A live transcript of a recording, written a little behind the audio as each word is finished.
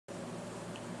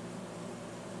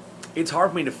it's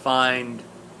hard for me to find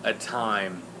a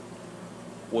time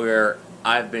where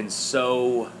I've been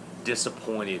so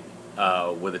disappointed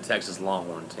with the Texas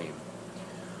Longhorn team.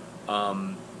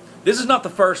 This is not the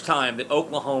first time that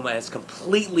Oklahoma has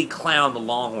completely clowned the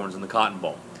Longhorns in the Cotton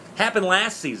Bowl. Happened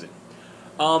last season.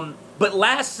 But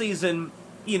last season,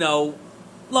 you know,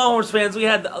 Longhorns fans, we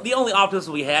had the only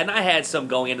optimism we had, and I had some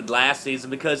going into last season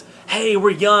because, hey, we're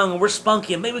young and we're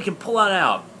spunky and maybe we can pull it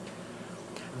out.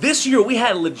 This year, we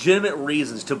had legitimate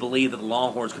reasons to believe that the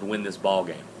Longhorns could win this ball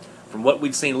game, from what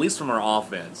we'd seen, at least from our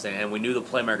offense, and we knew the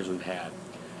playmakers we've had.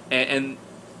 And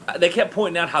they kept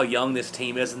pointing out how young this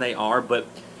team is, and they are, but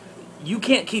you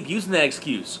can't keep using that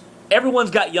excuse.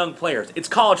 Everyone's got young players. It's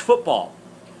college football.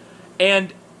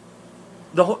 And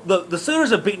the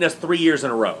Sooners have beaten us 3 years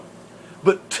in a row.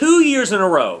 But 2 years in a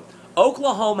row,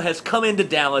 Oklahoma has come into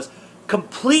Dallas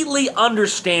completely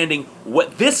understanding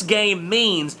what this game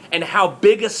means and how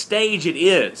big a stage it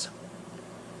is.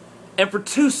 And for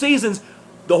 2 seasons,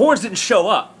 the Horns didn't show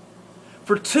up.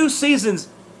 For 2 seasons,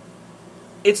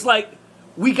 it's like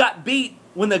we got beat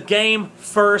when the game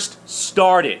first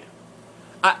started.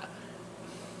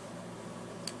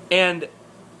 And,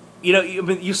 you know,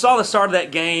 you saw the start of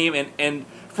that game, and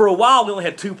for a while we only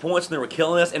had 2 points and they were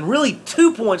killing us, and really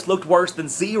 2 points looked worse than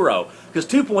 0, because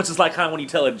 2 points is like kind of when you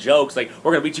tell a joke, it's like,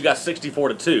 we're going to beat you guys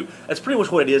 64-2. That's pretty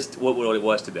much what it is, what it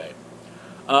was today.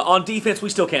 On defense, we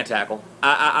still can't tackle.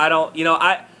 I don't, you know,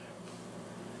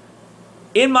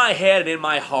 in my head and in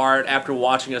my heart, after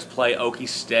watching us play Okie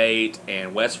State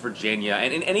and West Virginia,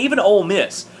 and even Ole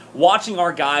Miss, watching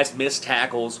our guys miss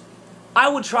tackles, I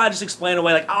would try to just explain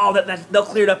away like, oh, they'll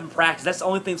clear it up in practice. That's the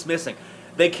only thing that's missing.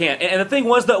 They can't. And the thing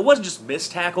was, though, it wasn't just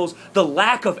missed tackles. The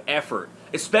lack of effort,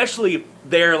 especially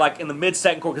there like in the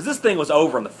mid-second quarter, because this thing was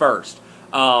over in the first,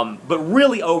 but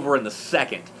really over in the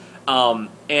second. And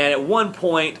at one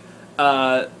point,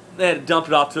 they had dumped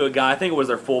it off to a guy. I think it was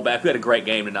their fullback who had a great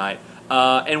game tonight.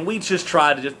 And we just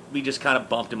tried to we just kind of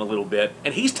bumped him a little bit.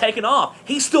 And he's taken off.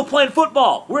 He's still playing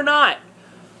football. We're not.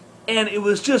 And it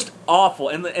was just awful.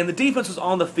 And the defense was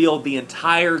on the field the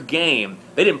entire game.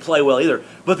 They didn't play well either.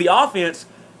 But the offense,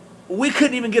 we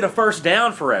couldn't even get a first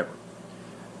down forever.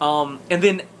 And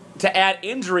then to add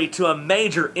injury to a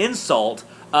major insult,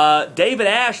 David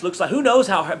Ash looks like, who knows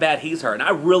how bad he's hurt. And I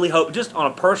really hope, just on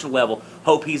a personal level,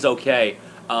 hope he's okay.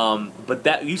 But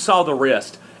that you saw the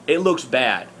wrist. It looks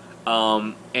bad.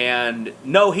 And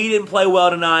no, he didn't play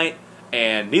well tonight.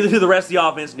 And neither did the rest of the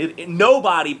offense.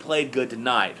 Nobody played good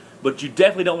tonight. But you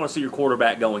definitely don't want to see your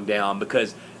quarterback going down,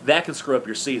 because that can screw up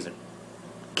your season.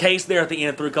 Case there at the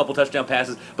end threw a couple touchdown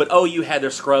passes, but OU had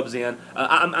their scrubs in.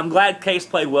 I'm glad Case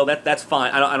played well. That's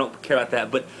fine. I don't care about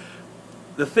that. But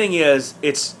the thing is,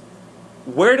 it's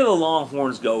where do the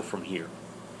Longhorns go from here?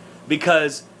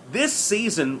 Because this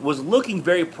season was looking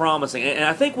very promising, and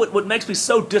I think what makes me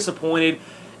so disappointed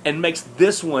and makes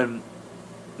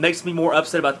me more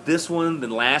upset about this one than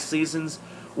last season's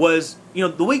was, you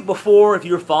know, the week before, if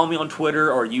you were following me on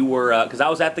Twitter or you were, because I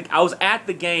was at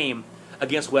the game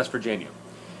against West Virginia,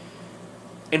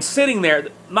 and sitting there,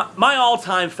 my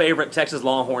all-time favorite Texas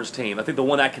Longhorns team, I think the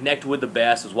one I connected with the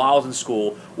best was while I was in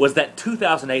school, was that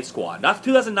 2008 squad, not the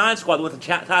 2009 squad that went to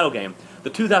the title game, the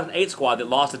 2008 squad that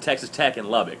lost to Texas Tech in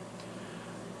Lubbock.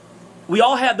 We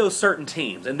all had those certain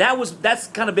teams, and that's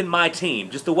kind of been my team.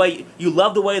 Just the way you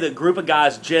love the way the group of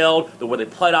guys gelled, the way they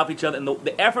played off each other, and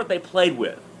the effort they played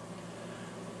with.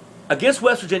 Against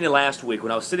West Virginia last week,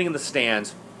 when I was sitting in the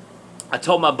stands, I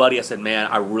told my buddy, I said, man,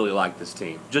 I really like this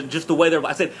team. Just the way they're.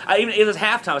 I said, even it was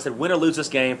halftime. I said, win or lose this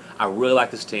game, I really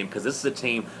like this team, because this is a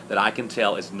team that I can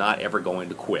tell is not ever going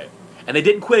to quit. And they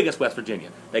didn't quit against West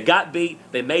Virginia. They got beat.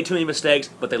 They made too many mistakes,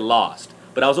 but they lost.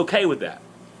 But I was okay with that.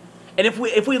 And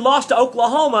if we lost to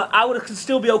Oklahoma, I would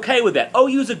still be okay with that.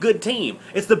 OU's a good team.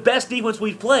 It's the best defense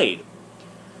we've played.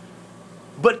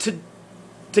 But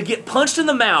to get punched in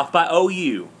the mouth by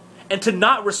OU and to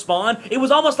not respond, it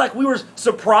was almost like we were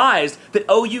surprised that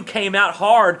OU came out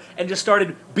hard and just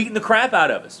started beating the crap out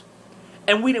of us.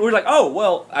 And we were like, oh,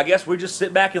 well, I guess we just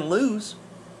sit back and lose.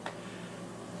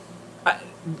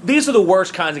 These are the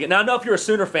worst kinds of games. Now, I know if you're a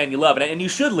Sooner fan, you love it, and you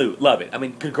should love it. I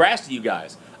mean, congrats to you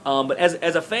guys. But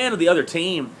as a fan of the other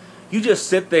team, you just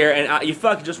sit there and you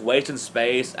fucking just wasting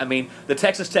space. I mean, the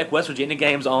Texas Tech West Virginia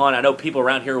game's on. I know people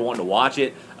around here are wanting to watch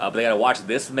it, but they got to watch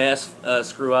this mess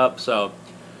screw up. So,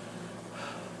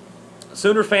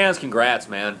 Sooner fans, congrats,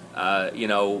 man. You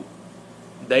know,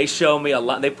 they show me a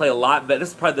lot. They play a lot better.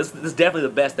 This is definitely the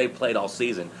best they've played all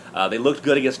season. They looked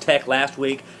good against Tech last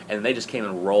week, and they just came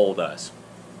and rolled us.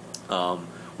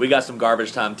 We got some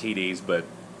garbage time TDs, but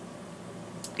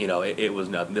you know, it was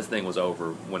nothing. This thing was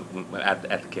over when at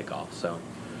the kickoff. So,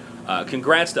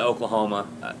 Congrats to Oklahoma.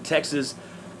 Texas,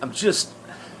 I'm just...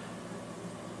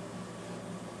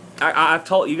 I've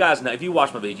told you guys, know if you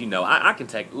watch my videos, you know I can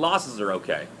take losses are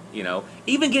okay. You know,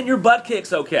 even getting your butt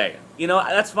kick's okay. You know,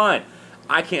 that's fine.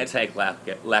 I can't take lack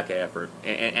of effort.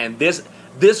 And this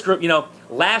group, you know,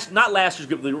 not last year's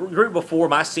group, the group before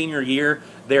my senior year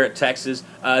there at Texas,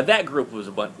 that group was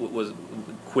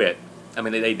quit. I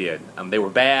mean, they did. They were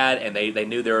bad, and they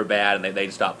knew they were bad, and they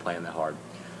stopped playing that hard.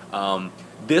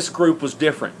 This group was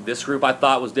different. This group I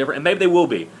thought was different, and maybe they will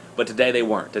be. But today they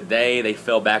weren't. Today they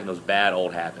fell back in those bad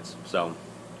old habits. So,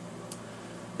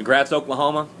 congrats,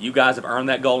 Oklahoma. You guys have earned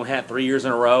that golden hat 3 years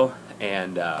in a row.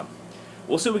 And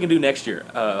we'll see what we can do next year.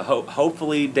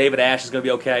 Hopefully David Ash is going to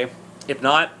be okay. If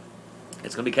not,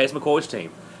 it's going to be Case McCoy's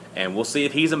team. And we'll see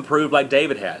if he's improved like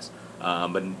David has.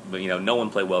 But you know, no one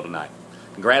played well tonight.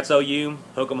 Congrats, OU.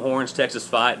 Hook 'em horns, Texas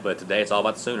fight. But today it's all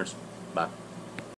about the Sooners. Bye.